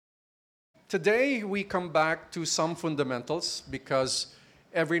Today, we come back to some fundamentals because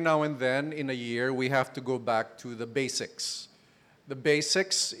every now and then in a year, we have to go back to the basics. The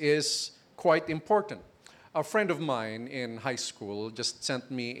basics is quite important. A friend of mine in high school just sent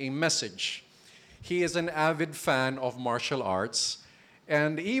me a message. He is an avid fan of martial arts,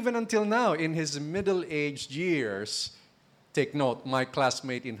 and even until now, in his middle-aged years, take note, my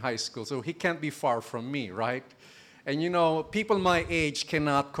classmate in high school, so he can't be far from me, right? And you know, people my age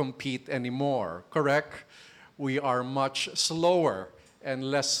cannot compete anymore, correct? We are much slower and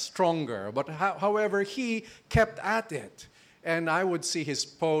less stronger. But however, he kept at it. And I would see his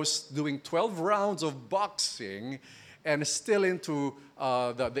posts doing 12 rounds of boxing and still into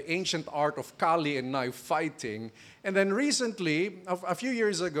the ancient art of Kali and knife fighting. And then recently, a few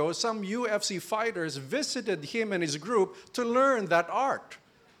years ago, some UFC fighters visited him and his group to learn that art.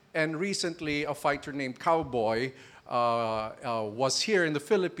 And recently, a fighter named Cowboy was here in the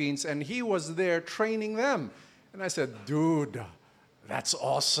Philippines, and he was there training them. And I said, dude, that's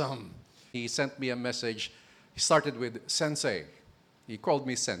awesome. He sent me a message. He started with Sensei. He called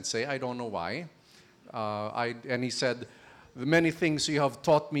me Sensei. I don't know why. And he said, the many things you have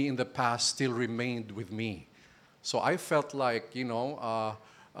taught me in the past still remained with me. So I felt like,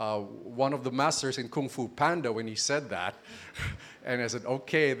 one of the masters in Kung Fu Panda when he said that. And I said,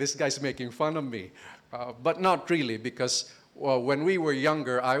 okay, this guy's making fun of me. But not really, because when we were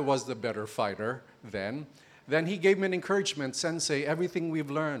younger, I was the better fighter then. Then he gave me an encouragement, Sensei, everything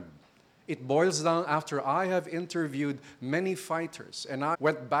we've learned, it boils down after I have interviewed many fighters, and I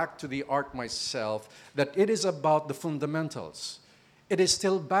went back to the art myself, that it is about the fundamentals. It is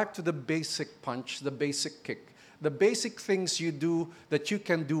still back to the basic punch, the basic kick, the basic things you do that you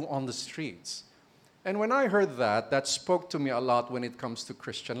can do on the streets. And when I heard that, that spoke to me a lot when it comes to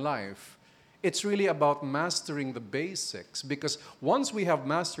Christian life. It's really about mastering the basics, because once we have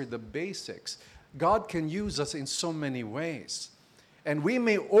mastered the basics, God can use us in so many ways. And we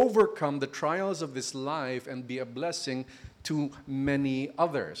may overcome the trials of this life and be a blessing to many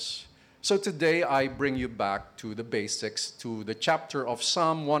others. So today I bring you back to the basics, to the chapter of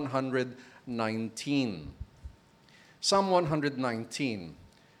Psalm 119. Psalm 119.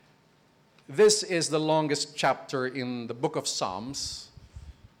 This is the longest chapter in the book of Psalms,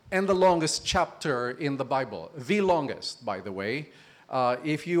 and the longest chapter in the Bible. The longest, by the way.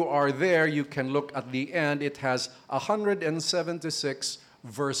 If you are there, you can look at the end. It has 176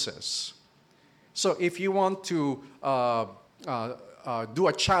 verses. So if you want to do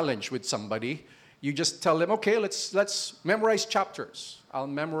a challenge with somebody, you just tell them, okay, let's memorize chapters. I'll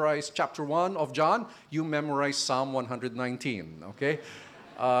memorize chapter 1 of John. You memorize Psalm 119, okay?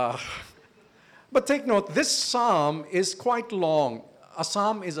 But take note, this psalm is quite long. A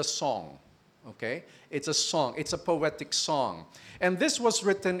psalm is a song, okay? It's a song. It's a poetic song. And this was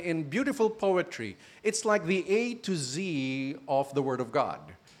written in beautiful poetry. It's like the A to Z of the Word of God.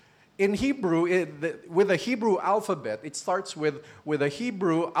 In Hebrew, with the Hebrew alphabet, it starts with a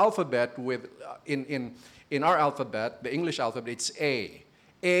Hebrew alphabet. In our alphabet, the English alphabet, it's A.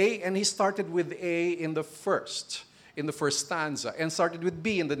 A, and he started with A in the first stanza, and started with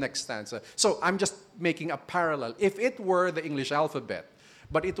B in the next stanza. So I'm just making a parallel. If it were the English alphabet,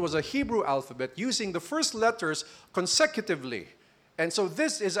 but it was a Hebrew alphabet using the first letters consecutively. And so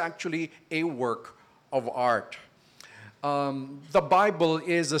this is actually a work of art. The Bible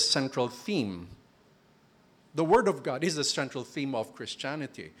is a central theme. The Word of God is the central theme of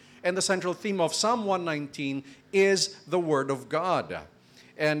Christianity. And the central theme of Psalm 119 is the Word of God.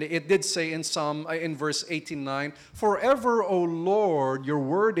 And it did say in verse 89, forever, O Lord, your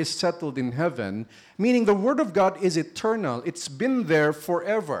word is settled in heaven, meaning the Word of God is eternal. It's been there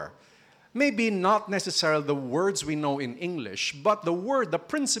forever. Maybe not necessarily the words we know in English, but the word, the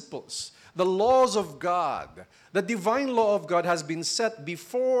principles, the laws of God, the divine law of God has been set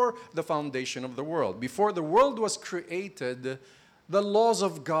before the foundation of the world. Before the world was created, the laws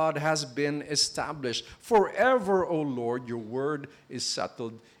of God has been established. Forever, O Lord, your word is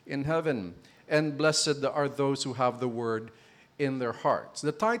settled in heaven. And blessed are those who have the word in their hearts.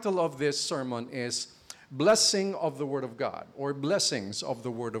 The title of this sermon is Blessing of the Word of God, or Blessings of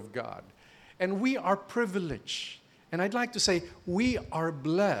the Word of God. And we are privileged. And I'd like to say we are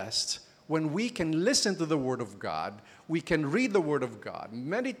blessed when we can listen to the Word of God, we can read the Word of God,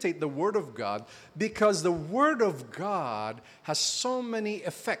 meditate the Word of God, because the Word of God has so many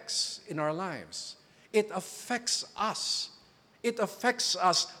effects in our lives. It affects us. It affects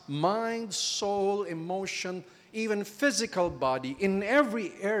us, mind, soul, emotion, even physical body. In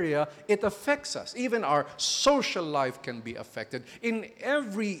every area, it affects us. Even our social life can be affected. In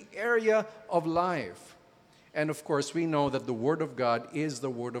every area of life. And of course, we know that the Word of God is the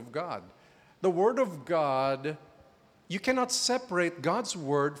Word of God. The Word of God, you cannot separate God's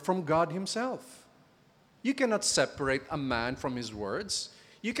Word from God Himself. You cannot separate a man from his words.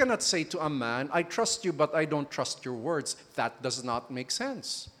 You cannot say to a man, I trust you, but I don't trust your words. That does not make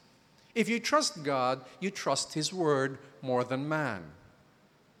sense. If you trust God, you trust His Word more than man.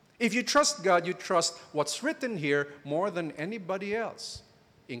 If you trust God, you trust what's written here more than anybody else,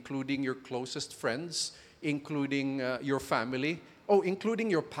 including your closest friends, including your family,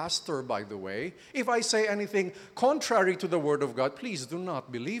 including your pastor, by the way. If I say anything contrary to the Word of God, please do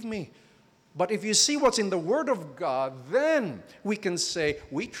not believe me. But if you see what's in the Word of God, then we can say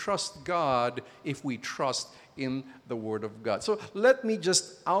we trust God if we trust in the Word of God. So let me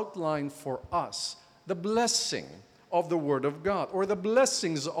just outline for us the blessing of the Word of God, or the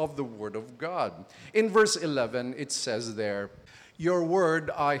blessings of the Word of God. In verse 11, it says there, your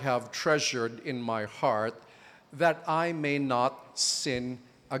word I have treasured in my heart, that I may not sin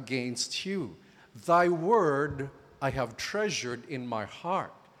against you. Thy word I have treasured in my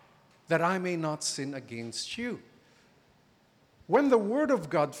heart, that I may not sin against you. When the Word of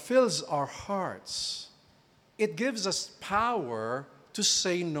God fills our hearts, it gives us power to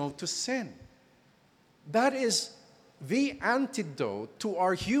say no to sin. That is the antidote to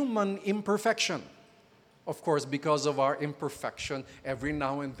our human imperfection. Of course, because of our imperfection, every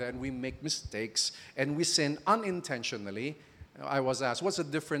now and then we make mistakes and we sin unintentionally. I was asked, what's the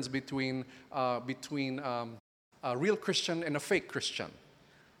difference between a real Christian and a fake Christian?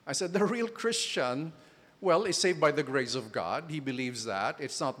 I said, the real Christian, well, is saved by the grace of God. He believes that.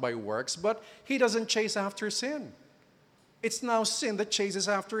 It's not by works, but he doesn't chase after sin. It's now sin that chases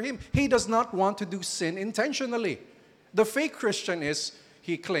after him. He does not want to do sin intentionally. The fake Christian is,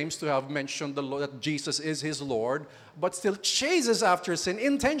 he claims to have mentioned the Lord, that Jesus is his Lord, but still chases after sin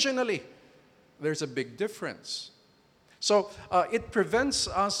intentionally. There's a big difference. So it prevents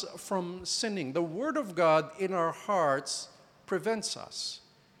us from sinning. The Word of God in our hearts prevents us.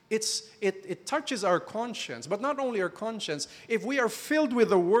 It touches our conscience, but not only our conscience. If we are filled with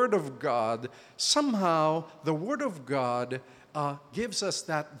the Word of God, somehow the Word of God gives us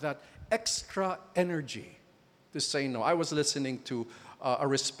that extra energy to say no. I was listening to a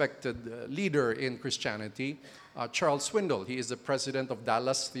respected leader in Christianity, Charles Swindoll. He is the president of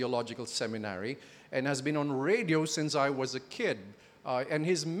Dallas Theological Seminary and has been on radio since I was a kid. And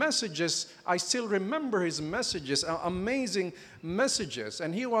his messages, I still remember his messages, amazing messages.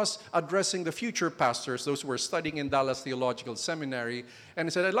 And he was addressing the future pastors, those who were studying in Dallas Theological Seminary. And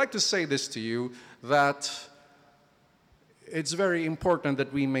he said, I'd like to say this to you, that it's very important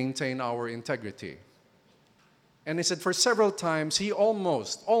that we maintain our integrity. And he said for several times, he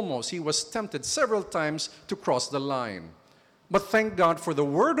was tempted several times to cross the line. But thank God for the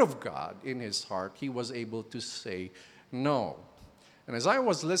Word of God in his heart, he was able to say no. And as I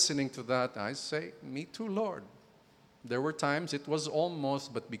was listening to that, I say, me too, Lord. There were times it was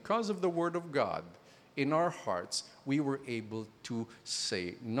almost, but because of the Word of God in our hearts, we were able to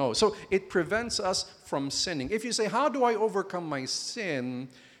say no. So it prevents us from sinning. If you say, how do I overcome my sin?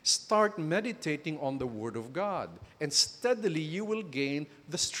 Start meditating on the Word of God, and steadily you will gain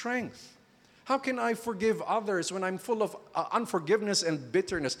the strength. How can I forgive others when I'm full of unforgiveness and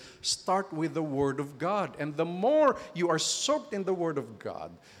bitterness? Start with the Word of God. And the more you are soaked in the Word of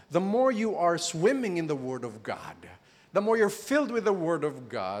God, the more you are swimming in the Word of God, the more you're filled with the Word of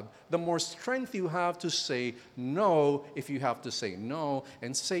God, the more strength you have to say no if you have to say no,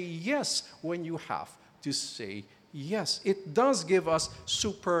 and say yes when you have to say yes. It does give us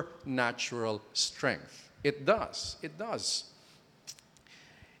supernatural strength. It does. It does.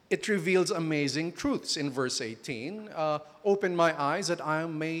 It reveals amazing truths. In verse 18, open my eyes that I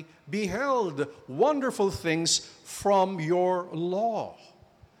may behold wonderful things from your law.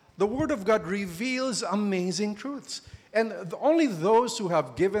 The Word of God reveals amazing truths. And only those who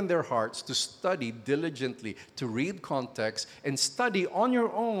have given their hearts to study diligently, to read context, and study on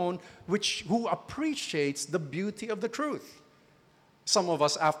your own, who appreciates the beauty of the truth. Some of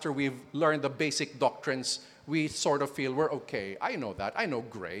us, after we've learned the basic doctrines, we sort of feel we're okay. I know that. I know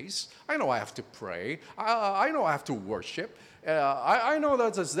grace. I know I have to pray. I know I have to worship. I know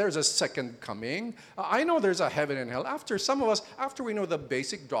that there's a second coming. I know there's a heaven and hell. Some of us, after we know the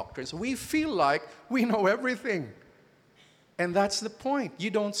basic doctrines, we feel like we know everything. And that's the point.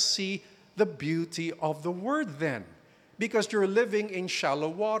 You don't see the beauty of the Word then, because you're living in shallow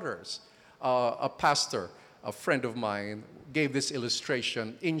waters. A pastor, a friend of mine, gave this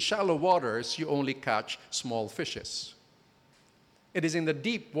illustration. In shallow waters, you only catch small fishes. It is in the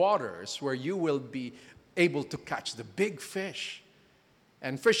deep waters where you will be able to catch the big fish.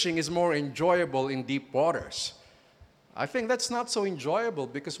 And fishing is more enjoyable in deep waters. I think that's not so enjoyable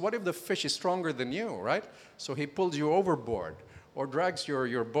because what if the fish is stronger than you, right? So he pulls you overboard or drags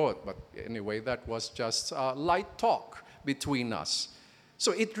your boat. But anyway, that was just light talk between us.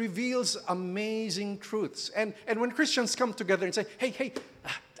 So it reveals amazing truths. And when Christians come together and say, hey,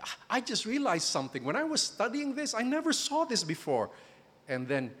 I just realized something. When I was studying this, I never saw this before. And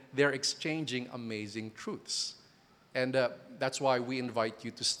then they're exchanging amazing truths. And that's why we invite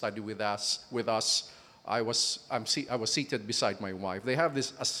you to study with us. I was seated beside my wife. They have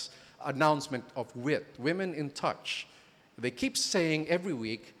this announcement of WIT, Women in Touch. They keep saying every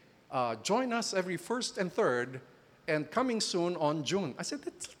week, join us every first and third, and coming soon on June. I said,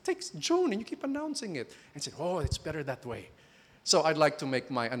 that takes June, and you keep announcing it. And said, oh, it's better that way. So I'd like to make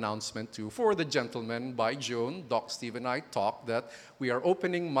my announcement too. For the gentlemen, by June, Doc Steve and I talked that we are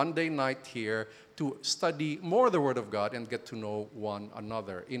opening Monday night here to study more the Word of God and get to know one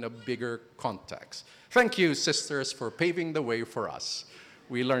another in a bigger context. Thank you, sisters, for paving the way for us.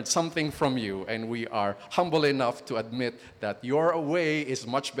 We learned something from you, and we are humble enough to admit that your way is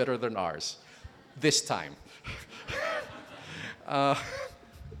much better than ours. This time.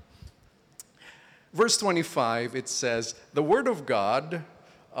 Verse 25, it says, the Word of God,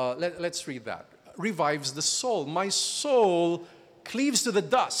 let's read that, revives the soul. My soul cleaves to the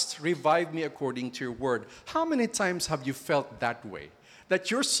dust. Revive me according to your word. How many times have you felt that way?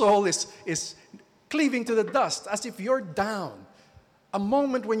 That your soul is cleaving to the dust as if you're down. A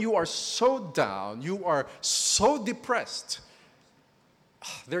moment when you are so down, you are so depressed.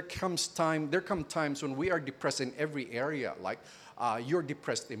 There come times when we are depressed in every area. Like you're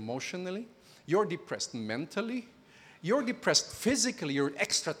depressed emotionally. You're depressed mentally. You're depressed physically. You're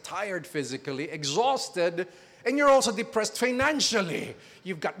extra tired physically, exhausted, and you're also depressed financially.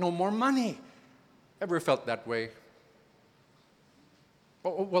 You've got no more money. Ever felt that way?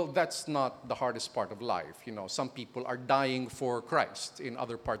 Well, that's not the hardest part of life. You know, some people are dying for Christ in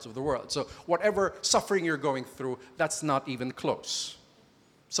other parts of the world. So whatever suffering you're going through, that's not even close.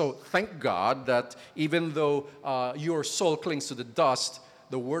 So thank God that even though your soul clings to the dust,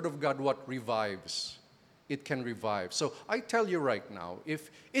 the Word of God, what revives? It can revive. So I tell you right now, if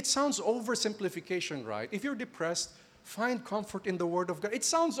it sounds oversimplification, right? If you're depressed, find comfort in the Word of God. It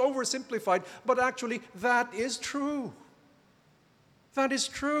sounds oversimplified, but actually that is true. That is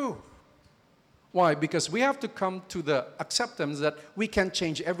true. Why? Because we have to come to the acceptance that we can't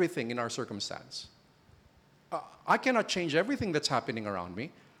change everything in our circumstance. I cannot change everything that's happening around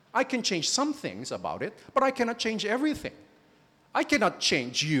me. I can change some things about it, but I cannot change everything. I cannot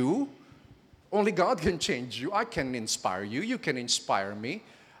change you. Only God can change you. I can inspire you. You can inspire me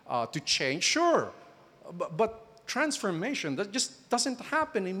to change, sure. But transformation, that just doesn't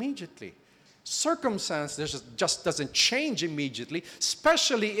happen immediately. Circumstance just doesn't change immediately,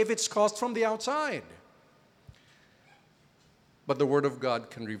 especially if it's caused from the outside. But the Word of God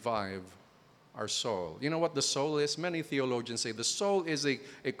can revive our soul. You know what the soul is? Many theologians say the soul is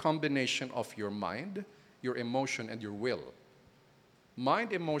a combination of your mind, your emotion, and your will.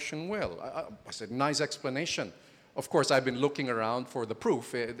 Mind, emotion, will. I said, nice explanation. Of course, I've been looking around for the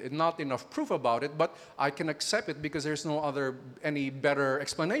proof. Not enough proof about it, but I can accept it because there's any better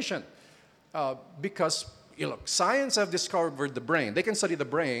explanation. Because, look, science have discovered the brain. They can study the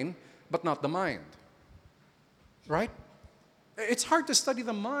brain, but not the mind. Right? It's hard to study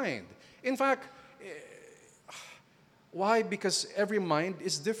the mind. In fact, why? Because every mind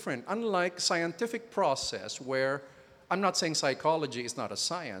is different. Unlike scientific process where, I'm not saying psychology is not a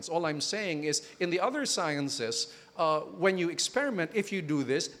science. All I'm saying is in the other sciences, when you experiment, if you do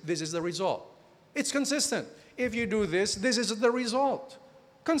this, this is the result. It's consistent. If you do this, this is the result.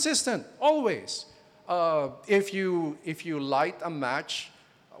 Consistent, always. If you light a match,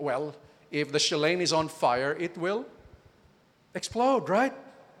 well, if the chelane is on fire, it will explode, right?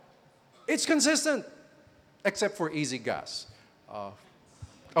 It's consistent, except for easy gas.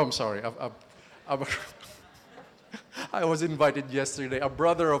 I'm sorry. I was invited yesterday. A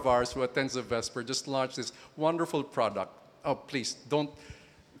brother of ours who attends the Vesper just launched this wonderful product. Oh, please, don't.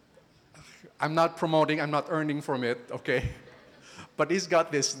 I'm not promoting. I'm not earning from it, okay? But he's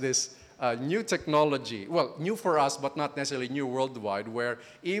got this new technology. Well, new for us, but not necessarily new worldwide, where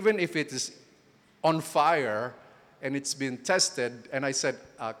even if it is on fire and it's been tested, and I said,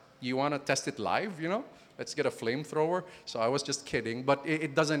 you want to test it live, you know? Let's get a flamethrower. So I was just kidding, but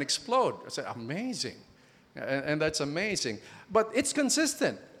it doesn't explode. I said, amazing. And that's amazing. But it's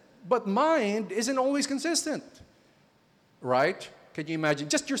consistent. But mind isn't always consistent. Right? Can you imagine?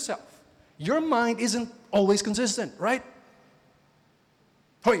 Just yourself. Your mind isn't always consistent, right?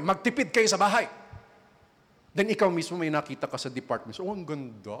 Hoy, magtipid kayo sa bahay. Then ikaw mismo may nakita ka sa department. Oh, ang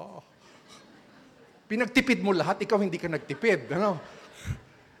ganda. Pinagtipid mo lahat, ikaw hindi ka nagtipid. Ano?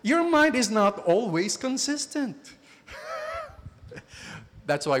 Your mind is not always consistent.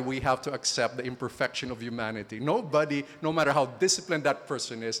 That's why we have to accept the imperfection of humanity. Nobody, no matter how disciplined that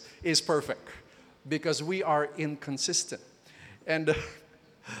person is perfect. Because we are inconsistent. And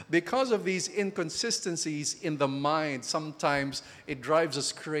because of these inconsistencies in the mind, sometimes it drives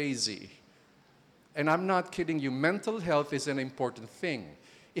us crazy. And I'm not kidding you, mental health is an important thing.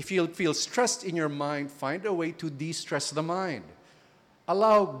 If you feel stressed in your mind, find a way to de-stress the mind.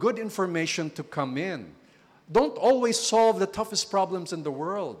 Allow good information to come in. Don't always solve the toughest problems in the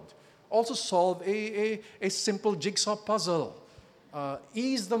world. Also solve a simple jigsaw puzzle.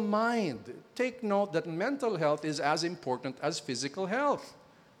 Ease the mind. Take note that mental health is as important as physical health.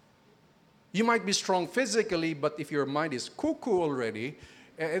 You might be strong physically, but if your mind is cuckoo already,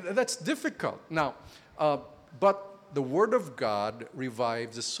 that's difficult. Now, but the Word of God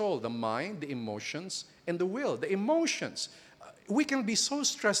revives the soul, the mind, the emotions, and the will. The emotions. We can be so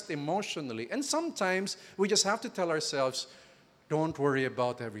stressed emotionally, and sometimes we just have to tell ourselves, don't worry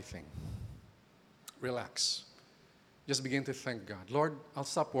about everything. Relax. Just begin to thank God. Lord, I'll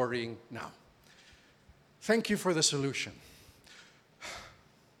stop worrying now. Thank you for the solution.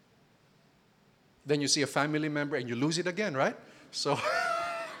 Then you see a family member and you lose it again, right? So,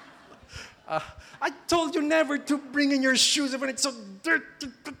 I told you never to bring in your shoes when it's so dirty.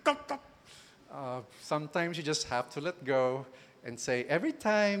 Sometimes you just have to let go and say, every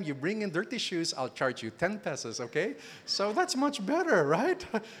time you bring in dirty shoes, I'll charge you 10 pesos, okay? So that's much better, right?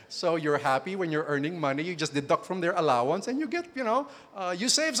 So you're happy when you're earning money. You just deduct from their allowance and you get, you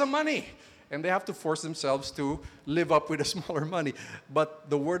save some money. And they have to force themselves to live up with a smaller money. But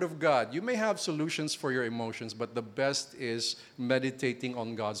the Word of God, you may have solutions for your emotions, but the best is meditating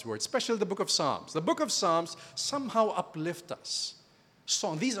on God's Word, especially the book of Psalms. The book of Psalms somehow uplift us.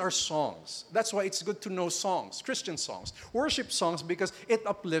 These are songs. That's why it's good to know songs, Christian songs, worship songs, because it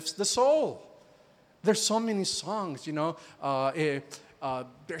uplifts the soul. There's so many songs,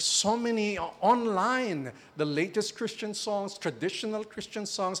 there's so many online, the latest Christian songs, traditional Christian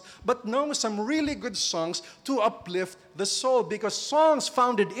songs, but know some really good songs to uplift the soul, because songs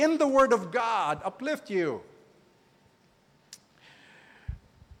founded in the Word of God uplift you.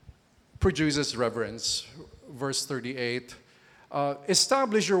 Produces reverence. Verse 38.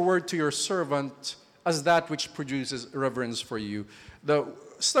 Establish your word to your servant as that which produces reverence for you.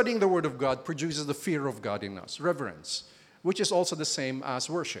 Studying the Word of God produces the fear of God in us, reverence, which is also the same as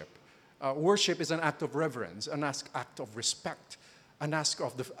worship. Worship is an act of reverence, an act of respect, an act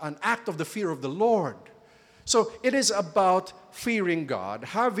of the fear of the Lord. So it is about fearing God,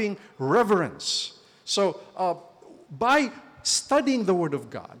 having reverence. So by studying the Word of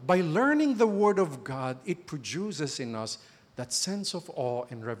God, by learning the Word of God, it produces in us that sense of awe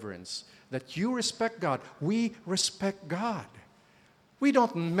and reverence, that you respect God. We respect God. We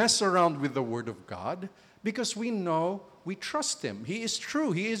don't mess around with the Word of God because we know, we trust Him. He is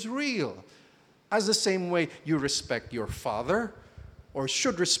true. He is real. As the same way you respect your father, or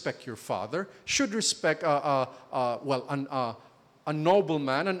should respect your father, should respect a noble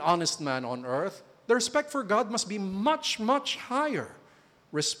man, an honest man on earth, the respect for God must be much, much higher.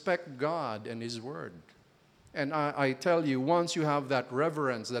 Respect God and His Word. And I tell you, once you have that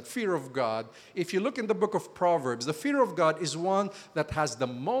reverence, that fear of God, if you look in the book of Proverbs, the fear of God is one that has the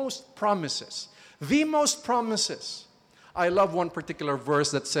most promises. The most promises. I love one particular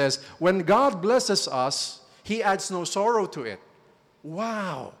verse that says, when God blesses us, He adds no sorrow to it.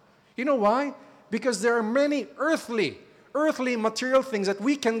 Wow. You know why? Because there are many earthly material things that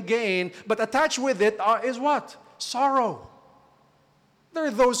we can gain, but attached with it is what? Sorrow. There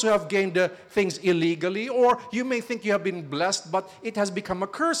are those who have gained things illegally, or you may think you have been blessed, but it has become a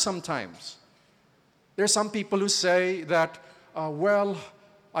curse sometimes. There are some people who say that,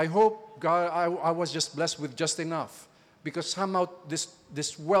 I hope God, I was just blessed with just enough, because somehow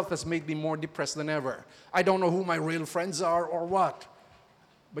this wealth has made me more depressed than ever. I don't know who my real friends are or what.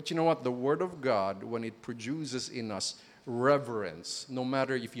 But you know what? The Word of God, when it produces in us reverence, no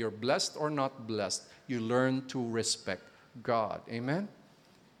matter if you're blessed or not blessed, you learn to respect God. Amen?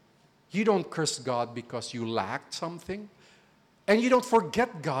 You don't curse God because you lacked something. And you don't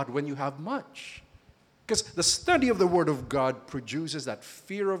forget God when you have much. Because the study of the Word of God produces that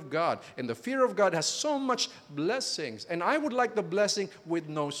fear of God. And the fear of God has so much blessings. And I would like the blessing with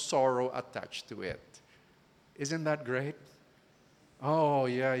no sorrow attached to it. Isn't that great? Oh,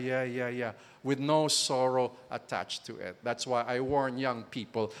 yeah. With no sorrow attached to it. That's why I warn young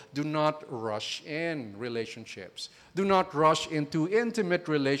people, do not rush in relationships. Do not rush into intimate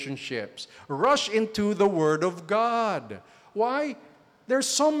relationships. Rush into the Word of God. Why? There's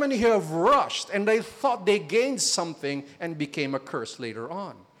so many who have rushed and they thought they gained something and became a curse later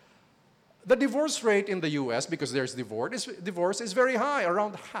on. The divorce rate in the U.S., because there's divorce is very high,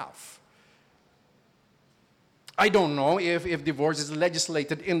 around half. I don't know if divorce is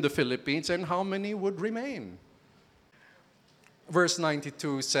legislated in the Philippines and how many would remain. Verse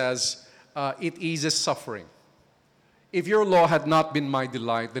 92 says, it eases suffering. If your law had not been my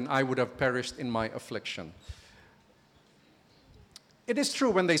delight, then I would have perished in my affliction. It is true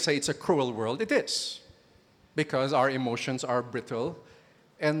when they say it's a cruel world. It is. Because our emotions are brittle,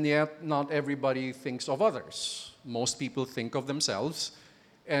 and yet not everybody thinks of others. Most people think of themselves,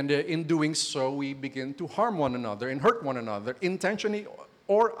 and in doing so, we begin to harm one another and hurt one another, intentionally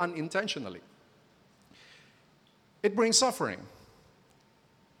or unintentionally. It brings suffering.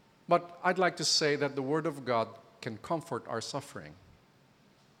 But I'd like to say that the Word of God can comfort our suffering.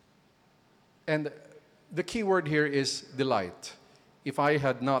 And the key word here is delight. If I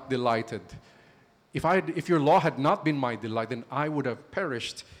had not delighted, if your law had not been my delight, then I would have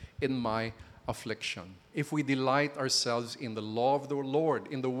perished in my affliction. If we delight ourselves in the law of the Lord,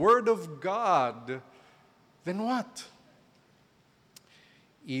 in the Word of God, then what?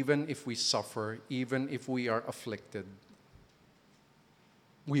 Even if we suffer, even if we are afflicted,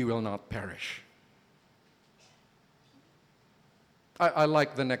 we will not perish. I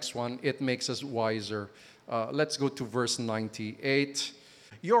like the next one. It makes us wiser. Let's go to verse 98.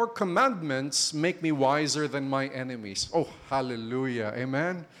 Your commandments make me wiser than my enemies. Oh, hallelujah.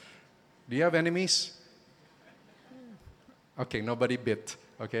 Amen. Do you have enemies? Okay, nobody bit.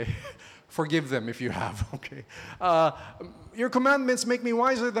 Okay. Forgive them if you have. Okay. Your commandments make me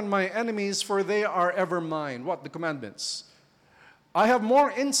wiser than my enemies, for they are ever mine. What? The commandments. I have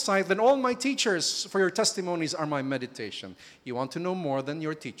more insight than all my teachers, for your testimonies are my meditation. You want to know more than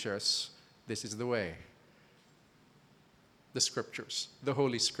your teachers? This is the way. The Scriptures, the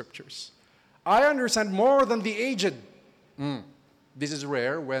Holy Scriptures. I understand more than the aged. This is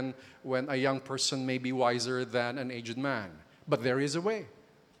rare when a young person may be wiser than an aged man. But there is a way.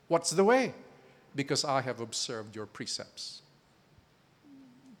 What's the way? Because I have observed your precepts.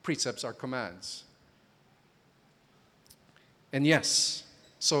 Precepts are commands. And yes,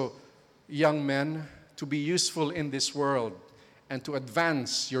 so young men, to be useful in this world and to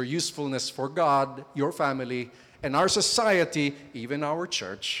advance your usefulness for God, your family, and our society, even our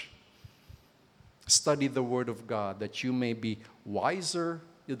church, study the Word of God that you may be wiser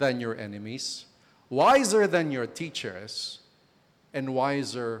than your enemies, wiser than your teachers, and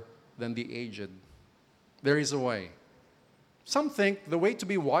wiser than the aged. There is a way. Some think the way to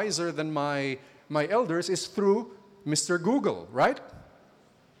be wiser than my elders is through Mr. Google, right?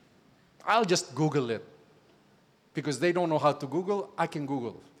 I'll just Google it. Because they don't know how to Google, I can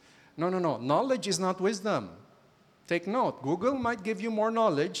Google. No. Knowledge is not wisdom. Take note. Google might give you more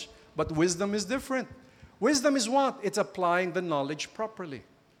knowledge, but wisdom is different. Wisdom is what? It's applying the knowledge properly.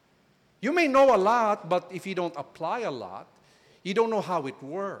 You may know a lot, but if you don't apply a lot, you don't know how it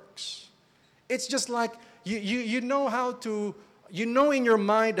works. It's just like you know how to... You know in your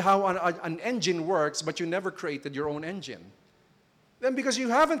mind how an engine works, but you never created your own engine. Then because you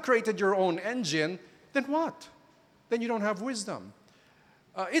haven't created your own engine, then what? Then you don't have wisdom.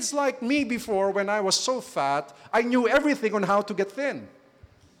 It's like me before when I was so fat, I knew everything on how to get thin.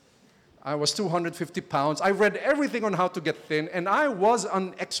 I was 250 pounds. I read everything on how to get thin, and I was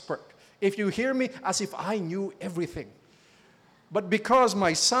an expert. If you hear me, as if I knew everything. But because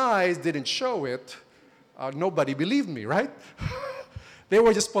my size didn't show it, nobody believed me, right? They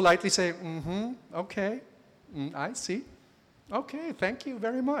were just politely saying, okay, I see. Okay, thank you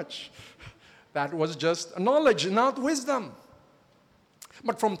very much. That was just knowledge, not wisdom.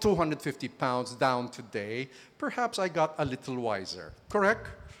 But from 250 pounds down today, perhaps I got a little wiser, correct?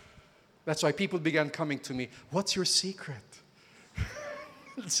 That's why people began coming to me, what's your secret?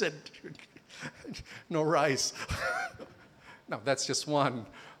 I said, no rice. No, that's just one.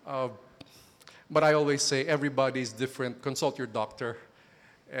 But I always say everybody is different. Consult your doctor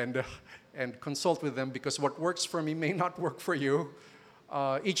and consult with them, because what works for me may not work for you.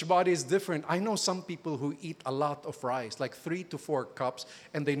 Each body is different. I know some people who eat a lot of rice, like 3 to 4 cups,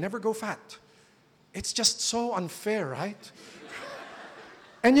 and they never go fat. It's just so unfair, right?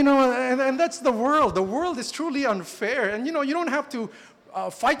 And and that's the world. The world is truly unfair. And you don't have to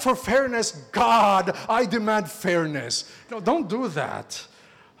fight for fairness. God, I demand fairness. No, don't do that.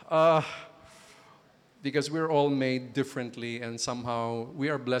 Because we're all made differently, and somehow we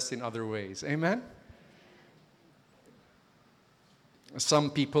are blessed in other ways. Amen?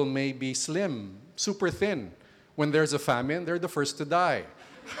 Some people may be slim, super thin. When there's a famine, they're the first to die.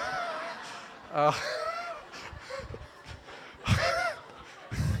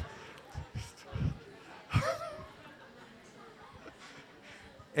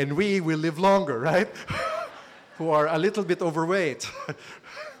 And we will live longer, right? Who are a little bit overweight.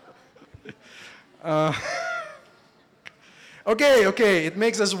 Okay, it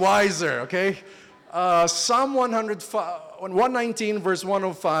makes us wiser, okay? Psalm 119, verse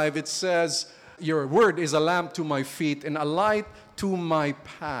 105, it says, your word is a lamp to my feet and a light to my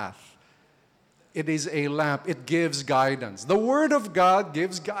path. It is a lamp. It gives guidance. The word of God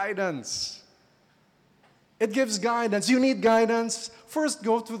gives guidance. It gives guidance. You need guidance? First,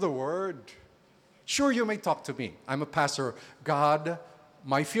 go to the word. Sure, you may talk to me. I'm a pastor.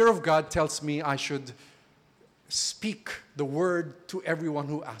 My fear of God tells me I should speak the word to everyone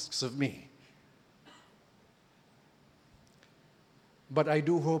who asks of me. But I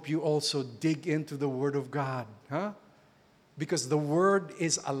do hope you also dig into the word of God, huh? Because the word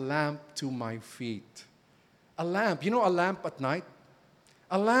is a lamp to my feet. A lamp. You know a lamp at night?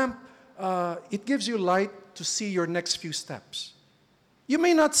 A lamp, it gives you light to see your next few steps. You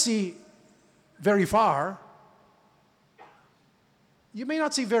may not see very far.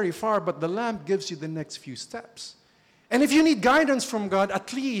 But the lamp gives you the next few steps. And if you need guidance from God,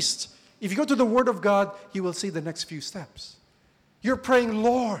 at least, if you go to the Word of God, you will see the next few steps. You're praying,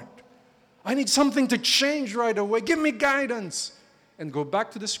 Lord, I need something to change right away. Give me guidance. And go back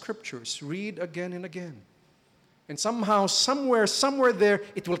to the Scriptures. Read again and again. And somehow, somewhere there,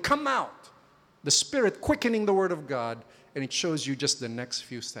 it will come out. The Spirit quickening the Word of God, and it shows you just the next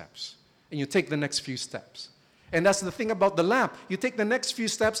few steps. And you take the next few steps. And that's the thing about the lamp. You take the next few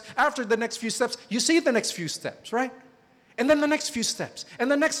steps. After the next few steps, you see the next few steps, right? And then the next few steps. And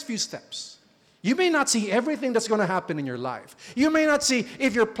the next few steps. You may not see everything that's going to happen in your life. You may not see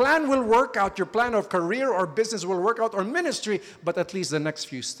if your plan will work out, your plan of career or business will work out, or ministry, but at least the next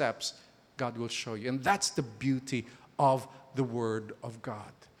few steps, God will show you. And that's the beauty of the Word of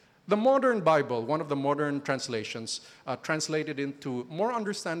God. The modern Bible, one of the modern translations, translated into more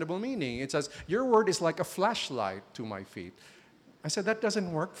understandable meaning. It says, your word is like a flashlight to my feet. I said, that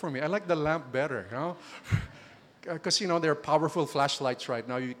doesn't work for me. I like the lamp better, you know? Because, there are powerful flashlights right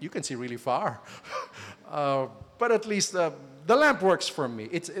now. You can see really far. But at least the lamp works for me.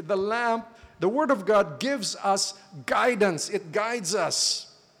 It's the lamp, the Word of God gives us guidance. It guides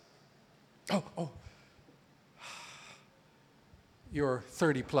us. Oh. You're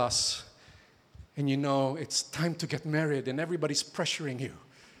 30 plus, and it's time to get married, and everybody's pressuring you.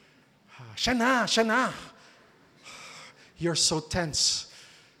 Shana. You're so tense.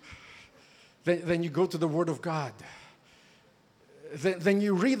 Then you go to the Word of God. Then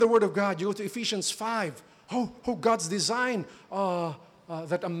you read the Word of God. You go to Ephesians 5. God's design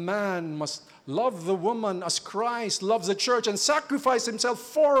that a man must love the woman as Christ loves the church and sacrifice himself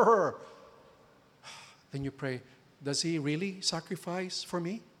for her. Then you pray, does he really sacrifice for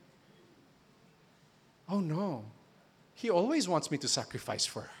me? Oh no. He always wants me to sacrifice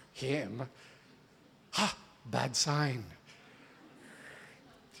for him. Bad sign.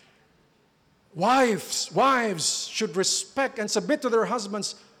 Wives should respect and submit to their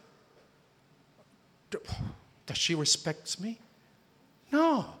husbands. Does she respect me?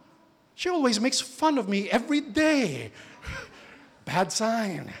 No. She always makes fun of me every day. Bad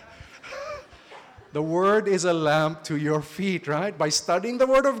sign. The Word is a lamp to your feet, right? By studying the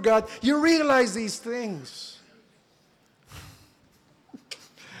Word of God, you realize these things.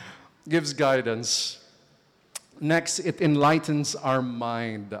 Gives guidance. Next, it enlightens our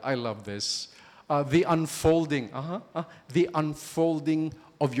mind. I love this. The unfolding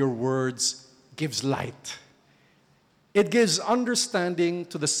of your words gives light. It gives understanding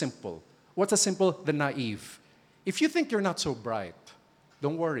to the simple. What's the simple? The naive. If you think you're not so bright,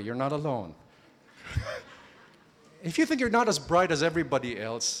 don't worry, you're not alone. If you think you're not as bright as everybody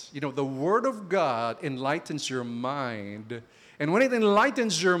else, the Word of God enlightens your mind. And when it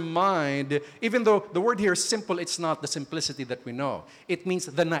enlightens your mind, even though the word here is simple, it's not the simplicity that we know. It means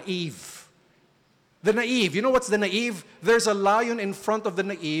the naive. The naive. You know what's the naive? There's a lion in front of the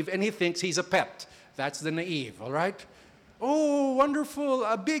naive, and he thinks he's a pet. That's the naive, all right? Oh, wonderful,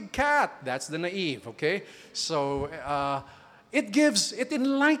 a big cat. That's the naive, okay? So it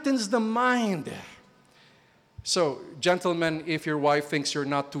enlightens the mind. So, gentlemen, if your wife thinks you're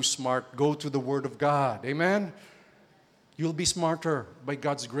not too smart, go to the Word of God. Amen? You'll be smarter by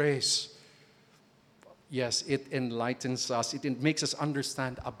God's grace. Yes, it enlightens us. It makes us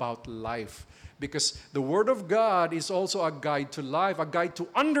understand about life. Because the Word of God is also a guide to life, a guide to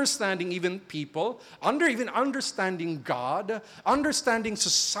understanding even people, even understanding God, understanding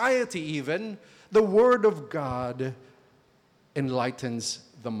society even. The Word of God enlightens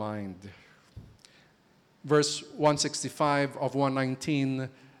the mind. Verse 165 of 119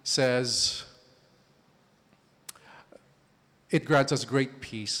 says, It grants us great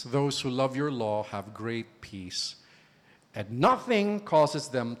peace. Those who love your law have great peace. And nothing causes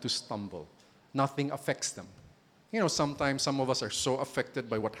them to stumble. Nothing affects them. You know, sometimes some of us are so affected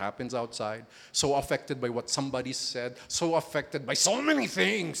by what happens outside, so affected by what somebody said, so affected by so many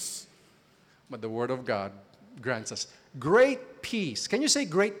things. But the Word of God grants us great peace. Can you say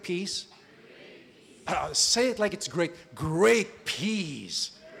great peace? Say it like it's great. Great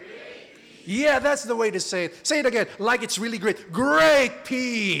peace. Yeah, that's the way to say it. Say it again, like it's really great. Great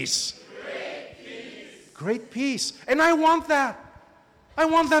peace. Great peace. Great peace. And I want that. I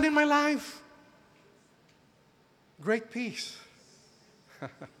want that in my life. Great peace.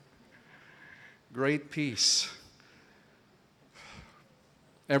 Great peace.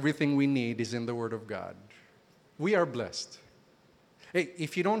 Everything we need is in the Word of God. We are blessed. Hey,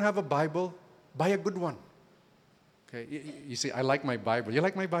 if you don't have a Bible, buy a good one. Okay, you see, I like my Bible. You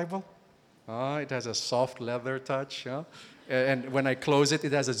like my Bible? It has a soft leather touch, and when I close it,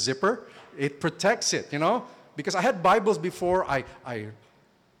 it has a zipper. It protects it, because I had Bibles before. I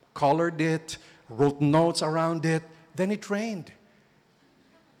colored it, wrote notes around it. Then it rained.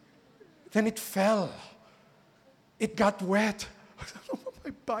 Then it fell. It got wet.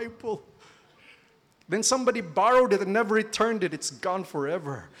 My Bible. Then somebody borrowed it and never returned it. It's gone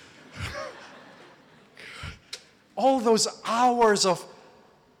forever. All those hours of,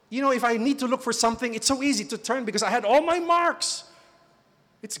 if I need to look for something, it's so easy to turn because I had all my marks.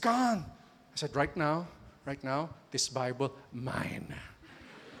 It's gone. I said, right now, this Bible, mine.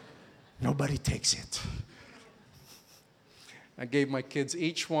 Nobody takes it. I gave my kids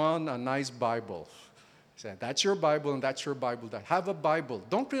each one a nice Bible. I said, that's your Bible and that's your Bible. Have a Bible.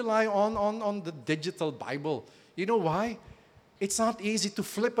 Don't rely on the digital Bible. You know why? It's not easy to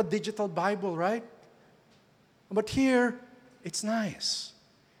flip a digital Bible, right? But here, it's nice.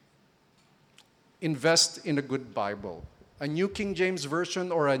 Invest in a good Bible. A New King James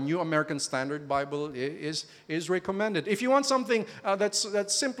Version or a New American Standard Bible is recommended. If you want something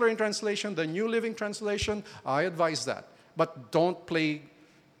that's simpler in translation, the New Living Translation, I advise that. But don't play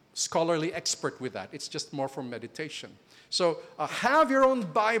scholarly expert with that. It's just more for meditation. So have your own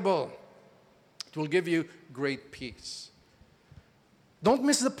Bible. It will give you great peace. Don't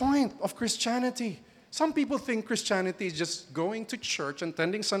miss the point of Christianity. Some people think Christianity is just going to church,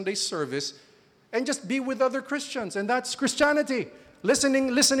 attending Sunday service, and just be with other Christians. And that's Christianity.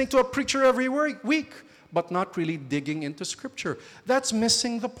 Listening to a preacher every week, but not really digging into Scripture. That's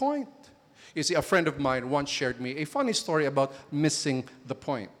missing the point. You see, a friend of mine once shared me a funny story about missing the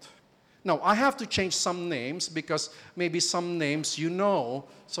point. Now, I have to change some names because maybe some names you know,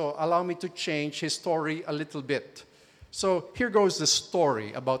 so allow me to change his story a little bit. So here goes the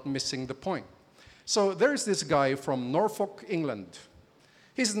story about missing the point. So there's this guy from Norfolk, England.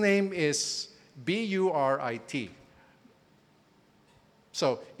 His name is Burit.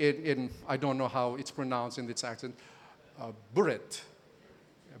 So I don't know how it's pronounced in its accent. Burit.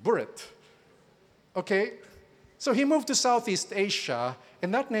 Okay, so he moved to Southeast Asia,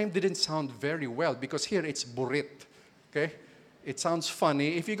 and that name didn't sound very well because here it's Burit. Okay, it sounds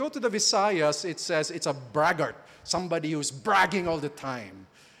funny. If you go to the Visayas, it says it's a braggart, somebody who's bragging all the time.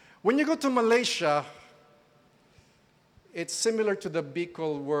 When you go to Malaysia, it's similar to the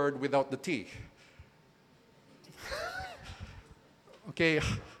Bicol word without the T. Okay,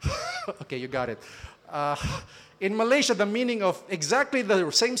 you got it. In Malaysia, the meaning of exactly the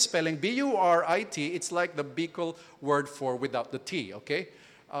same spelling, Burit, it's like the Bicol word for without the T, okay?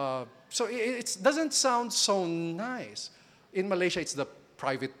 So it doesn't sound so nice. In Malaysia, it's the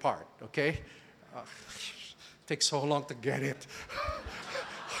private part, okay? Takes so long to get it.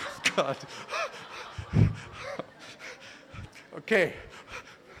 God. Okay,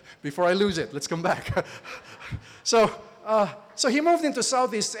 before I lose it, let's come back. So he moved into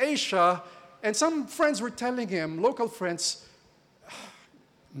Southeast Asia, and some friends were telling him, local friends,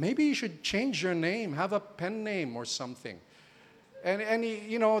 maybe you should change your name, have a pen name or something. And he,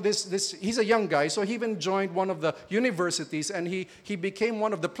 he's a young guy, so he even joined one of the universities, and he became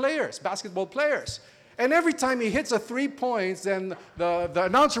one of the players, basketball players. And every time he hits a 3 points, then the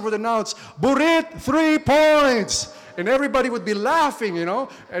announcer would announce, Burit, 3 points! And everybody would be laughing, and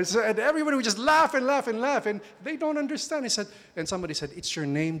everybody would just laugh and laugh and laugh, and they don't understand. And somebody said, it's your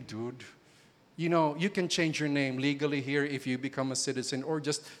name, dude. You can change your name legally here if you become a citizen, or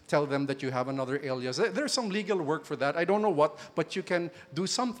just tell them that you have another alias. There's some legal work for that. I don't know what, but you can do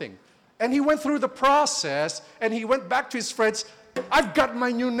something. And he went through the process, and he went back to his friends, I've got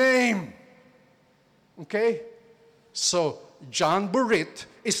my new name. Okay? So, John Burit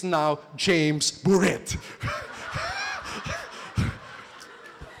is now James Burit.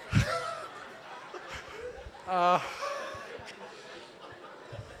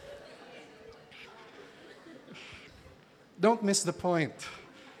 Don't miss the point.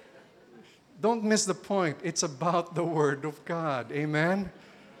 Don't miss the point. It's about the Word of God. Amen?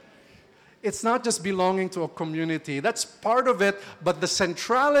 It's not just belonging to a community. That's part of it, but the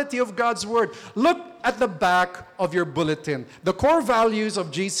centrality of God's Word. Look at the back of your bulletin. The core values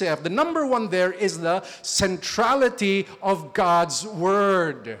of GCF, the number one there is the centrality of God's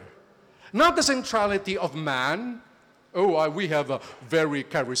Word. Not the centrality of man. Oh, we have a very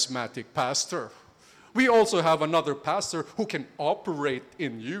charismatic pastor. We also have another pastor who can operate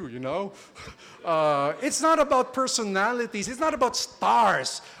in you, you know. It's not about personalities. It's not about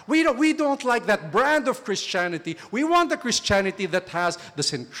stars. We don't like that brand of Christianity. We want the Christianity that has the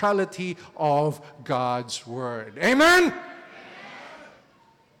centrality of God's Word. Amen?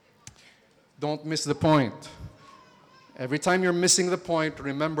 Don't miss the point. Every time you're missing the point,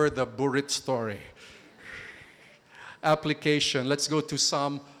 remember the Burit story. Application. Let's go to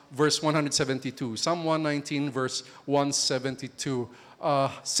Psalm verse 172. Psalm 119, verse 172.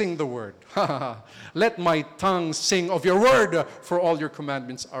 Sing the word. Let my tongue sing of your word, for all your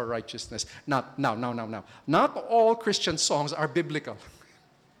commandments are righteousness. Now. Not all Christian songs are biblical.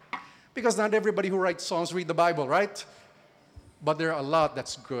 Because not everybody who writes songs read the Bible, right? But there are a lot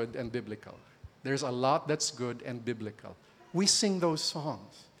that's good and biblical. There's a lot that's good and biblical. We sing those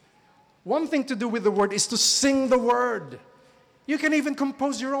songs. One thing to do with the word is to sing the word. You can even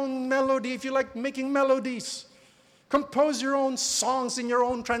compose your own melody if you like making melodies. Compose your own songs in your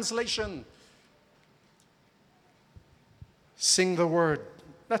own translation. Sing the word.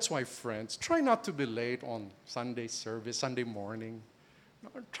 That's why, friends, try not to be late on Sunday service, Sunday morning.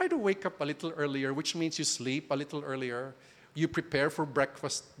 Try to wake up a little earlier, which means you sleep a little earlier. You prepare for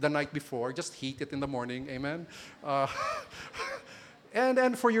breakfast the night before. Just heat it in the morning. Amen?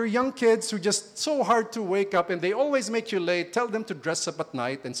 And for your young kids who just so hard to wake up and they always make you late, tell them to dress up at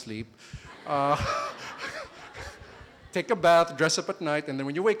night and sleep. Take a bath, dress up at night, and then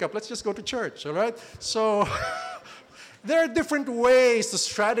when you wake up, let's just go to church, all right? So there are different ways to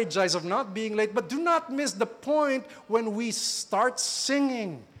strategize of not being late, but do not miss the point when we start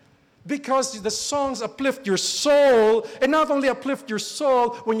singing. Because the songs uplift your soul, and not only uplift your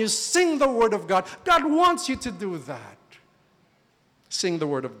soul, when you sing the Word of God, God wants you to do that. Sing the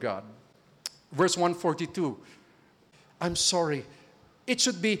Word of God. Verse 142. I'm sorry. It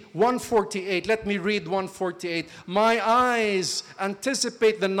should be 148. Let me read 148. My eyes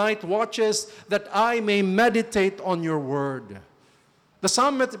anticipate the night watches that I may meditate on your word. The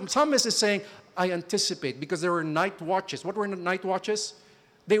psalmist is saying, I anticipate, because there were night watches. What were night watches?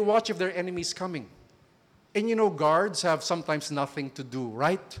 They watch if their enemy is coming. And you know, guards have sometimes nothing to do,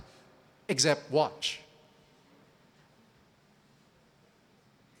 right? Except watch.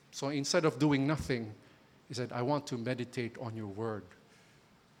 So instead of doing nothing, he said, I want to meditate on your word.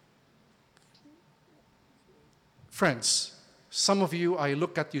 Friends, some of you, I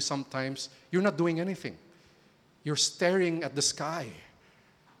look at you sometimes, you're not doing anything. You're staring at the sky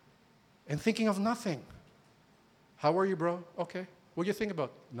and thinking of nothing. How are you, bro? Okay. What do you think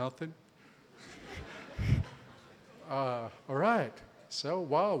about? Nothing. All right. So,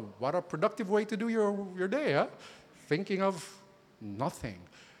 wow, what a productive way to do your day, huh? Thinking of nothing.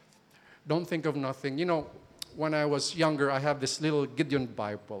 Don't think of nothing. You know, when I was younger, I have this little Gideon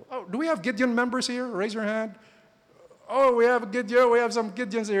Bible. Oh, do we have Gideon members here? Raise your hand. Oh, we have Gideon. We have some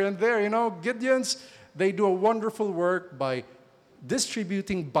Gideons here and there. You know, Gideons, they do a wonderful work by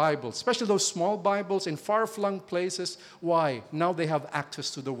distributing Bibles, especially those small Bibles in far-flung places. Why? Now they have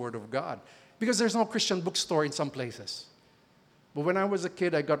access to the Word of God. Because there's no Christian bookstore in some places. But when I was a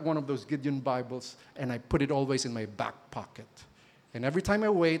kid, I got one of those Gideon Bibles, and I put it always in my back pocket. And every time I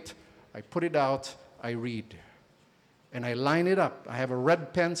wait, I put it out, I read. And I line it up. I have a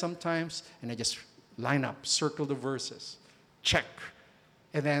red pen sometimes, and I just line up, circle the verses, check,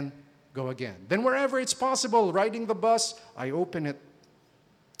 and then go again. Then wherever it's possible, riding the bus, I open it.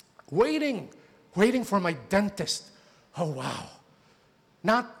 Waiting for my dentist. Oh, wow.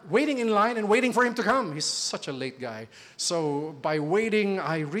 Not waiting in line and waiting for him to come. He's such a late guy. So by waiting,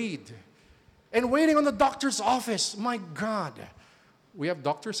 I read. And waiting on the doctor's office. My God. We have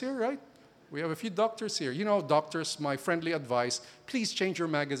doctors here, right? We have a few doctors here. You know, doctors, my friendly advice, please change your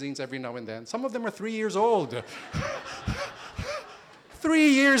magazines every now and then. Some of them are 3 years old. 3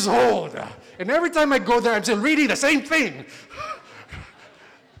 years old. And every time I go there, I'm still reading the same thing.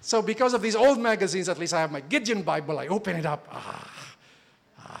 So because of these old magazines, at least I have my Gideon Bible. I open it up.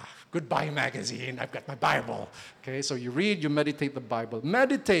 Goodbye magazine. I've got my Bible. Okay, so you read, you meditate the Bible.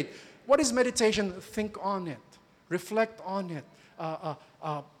 Meditate. What is meditation? Think on it. Reflect on it.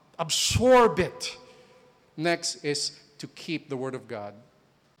 Absorb it. Next is to keep the Word of God.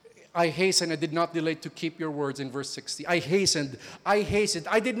 I hastened, I did not delay to keep your words in verse 60. I hastened,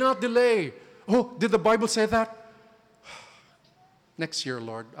 I did not delay. Oh, did the Bible say that? Next year,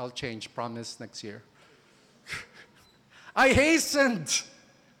 Lord, I'll change. Promise next year. I hastened.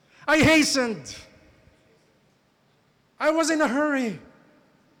 I hastened. I was in a hurry.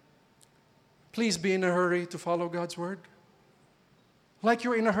 Please be in a hurry to follow God's word. Like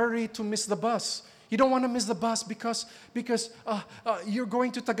you're in a hurry to miss the bus. You don't want to miss the bus because you're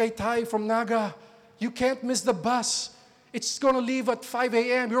going to Tagaytay from Naga. You can't miss the bus. It's going to leave at 5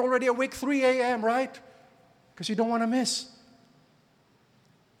 a.m. You're already awake 3 a.m., right? Because you don't want to miss.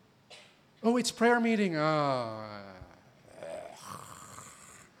 Oh, it's prayer meeting.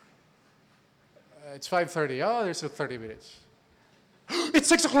 It's 5:30. Oh, there's 30 minutes. It's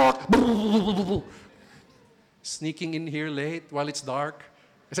 6 o'clock. Sneaking in here late while it's dark.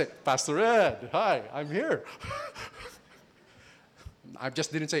 I say, Pastor Ed, hi, I'm here. I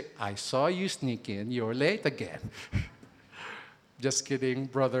just didn't say, I saw you sneak in, you're late again. Just kidding,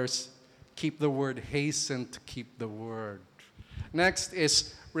 brothers. Keep the word, hasten to keep the word. Next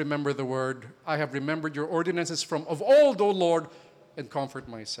is remember the word. I have remembered your ordinances from of old, O Lord, and comfort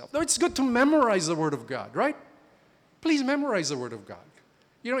myself. Now, it's good to memorize the word of God, right? Please memorize the word of God.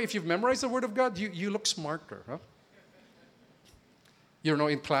 You know, if you've memorized the word of God, you look smarter, huh? You know,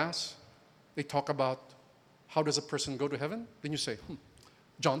 in class, they talk about how does a person go to heaven? Then you say,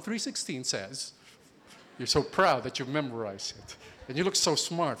 John 3:16 says, you're so proud that you've memorized it. And you look so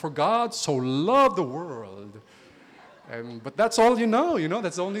smart. For God so loved the world. But that's all you know,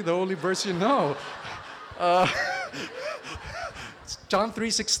 that's the only verse you know. It's John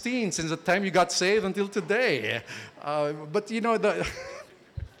 3:16, since the time you got saved until today. But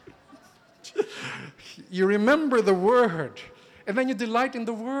you remember the word. And then you delight in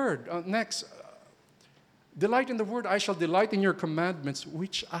the word. Next, delight in the word. I shall delight in your commandments,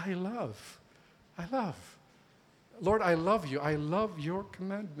 which I love. I love. Lord, I love you. I love your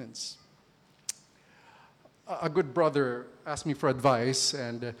commandments. A good brother asked me for advice,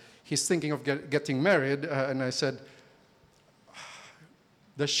 and he's thinking of getting married. And I said,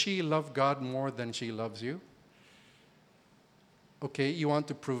 does she love God more than she loves you? Okay, you want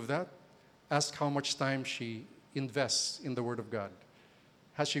to prove that? Ask how much time she invests in the Word of God.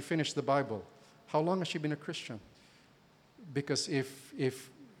 Has she finished the Bible? How long has she been a Christian? Because if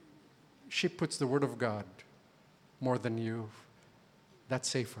she puts the Word of God more than you, that's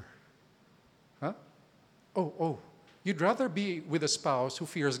safer. Huh? Oh, you'd rather be with a spouse who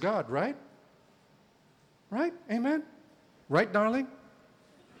fears God, right? Right? Amen? Right, darling?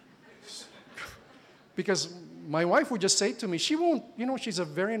 Because my wife would just say to me, she won't, she's a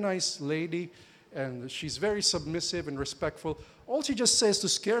very nice lady, and she's very submissive and respectful. All she just says to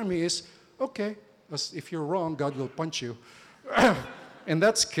scare me is, okay, if you're wrong, God will punch you. And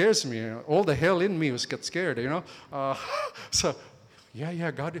that scares me. All the hell in me gets scared, So,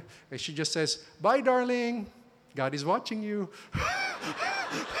 God. And she just says, bye, darling. God is watching you.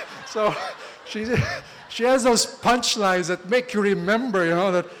 So she has those punchlines that make you remember,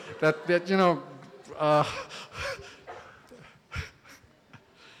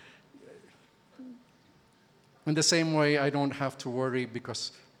 in the same way, I don't have to worry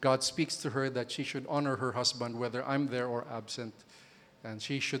because God speaks to her that she should honor her husband whether I'm there or absent. And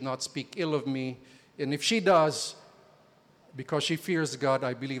she should not speak ill of me. And if she does, because she fears God,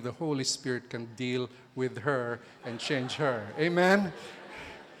 I believe the Holy Spirit can deal with her and change her. Amen?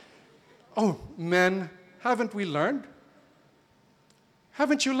 Oh, men, haven't we learned?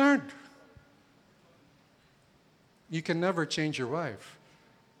 Haven't you learned? You can never change your wife.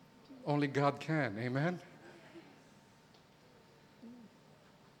 Only God can. Amen?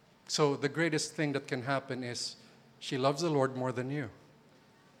 So the greatest thing that can happen is she loves the Lord more than you.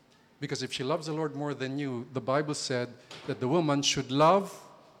 Because if she loves the Lord more than you, the Bible said that the woman should love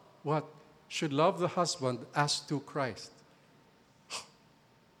what? Should love the husband as to Christ.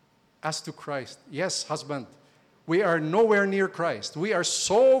 As to Christ. Yes, husband. We are nowhere near Christ. We are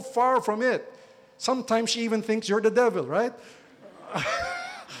so far from it. Sometimes she even thinks you're the devil, right?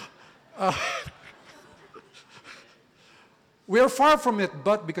 We are far from it,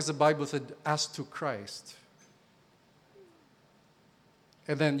 but because the Bible said, as to Christ.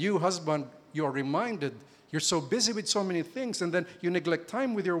 And then you, husband, you are reminded, you're so busy with so many things, and then you neglect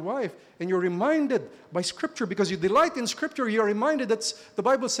time with your wife, and you're reminded by Scripture, because you delight in Scripture, you're reminded that the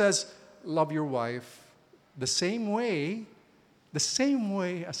Bible says, love your wife the same way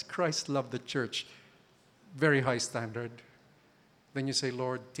as Christ loved the church. Very high standard. Then you say,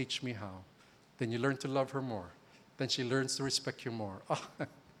 Lord, teach me how. Then you learn to love her more. Then she learns to respect you more.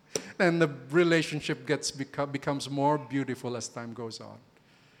 And the relationship becomes more beautiful as time goes on.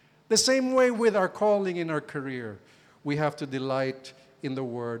 The same way with our calling in our career. We have to delight in the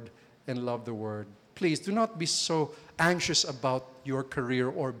Word and love the Word. Please do not be so anxious about your career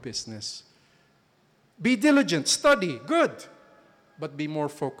or business. Be diligent, study, good. But be more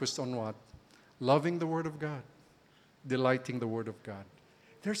focused on what? Loving the Word of God. Delighting the Word of God.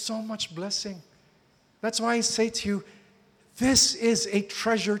 There's so much blessing. That's why I say to you, this is a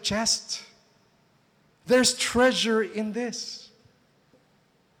treasure chest. There's treasure in this.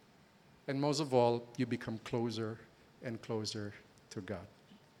 And most of all, you become closer and closer to God.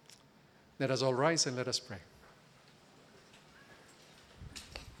 Let us all rise and let us pray.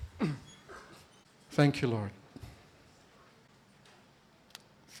 Thank you, Lord.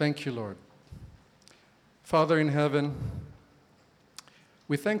 Thank you, Lord. Father in heaven,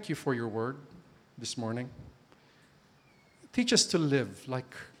 we thank you for your word this morning. Teach us to live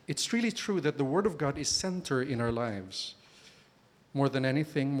like it's really true that the Word of God is center in our lives. More than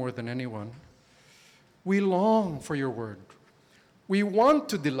anything, more than anyone. We long for your Word. We want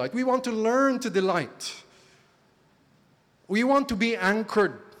to delight. We want to learn to delight. We want to be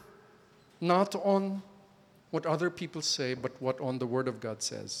anchored not on what other people say, but what on the Word of God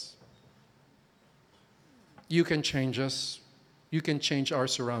says. You can change us. You can change our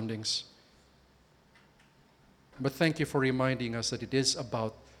surroundings. But thank you for reminding us that it is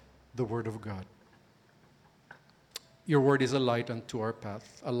about the Word of God. Your Word is a light unto our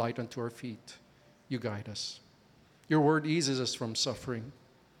path, a light unto our feet. You guide us. Your Word eases us from suffering.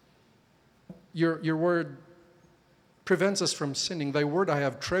 Your Word prevents us from sinning. Thy Word I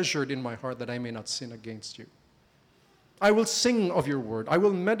have treasured in my heart that I may not sin against you. I will sing of your Word. I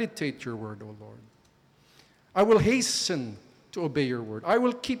will meditate your Word, O Lord. I will hasten to obey your Word. I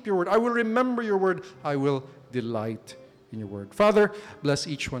will keep your Word. I will remember your Word. I will delight in your Word. Father, bless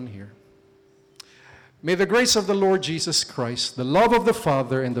each one here. May the grace of the Lord Jesus Christ, the love of the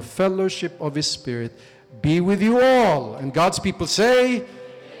Father, and the fellowship of His Spirit be with you all. And God's people say, Amen.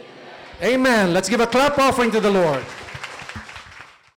 Amen. Let's give a clap offering to the Lord.